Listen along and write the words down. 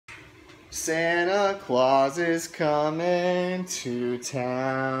Santa Claus is coming to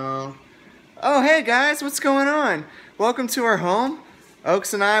town. Oh, hey guys, what's going on? Welcome to our home.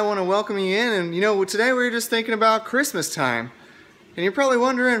 Oaks and I want to welcome you in, and today we were just thinking about Christmas time. And you're probably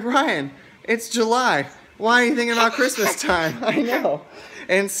wondering, Ryan, it's July. Why are you thinking about Christmas time? I know.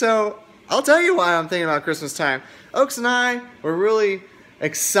 And so, I'll tell you why I'm thinking about Christmas time. Oaks and I were really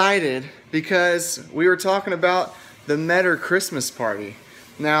excited because we were talking about the Metter Christmas party.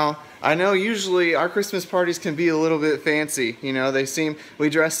 Now, I know usually our Christmas parties can be a little bit fancy. We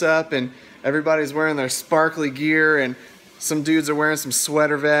dress up and everybody's wearing their sparkly gear and some dudes are wearing some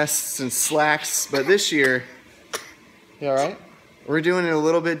sweater vests and slacks. But this year, you all right? We're doing it a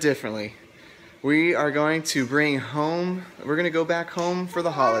little bit differently. We are going to we're going to go back home for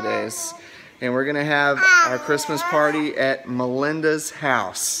the holidays. And we're going to have our Christmas party at Melinda's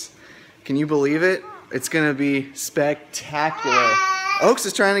house. Can you believe it? It's going to be spectacular. Oaks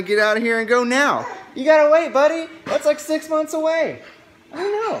is trying to get out of here and go now. You gotta wait, buddy. That's like 6 months away. I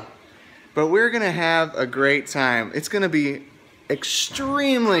know. But we're gonna have a great time. It's gonna be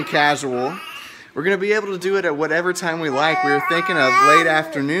extremely casual. We're gonna be able to do it at whatever time we like. We were thinking of late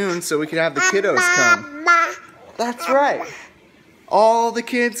afternoon so we could have the kiddos come. That's right. All the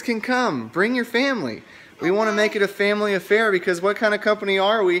kids can come. Bring your family. We want to make it a family affair because what kind of company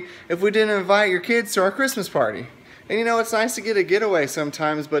are we if we didn't invite your kids to our Christmas party? And it's nice to get a getaway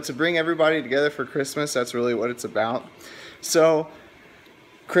sometimes, but to bring everybody together for Christmas, that's really what it's about. So,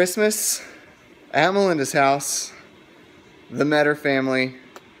 Christmas at Melinda's house, the Metter family,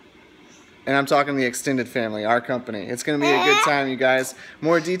 and I'm talking the extended family, our company. It's going to be a good time, you guys.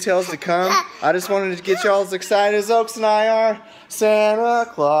 More details to come. I just wanted to get y'all as excited as Oaks and I are. Santa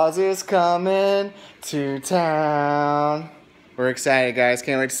Claus is coming to town. We're excited, guys.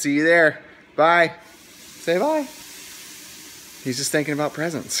 Can't wait to see you there. Bye. Say bye. He's just thinking about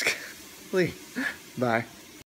presents. Lee, bye.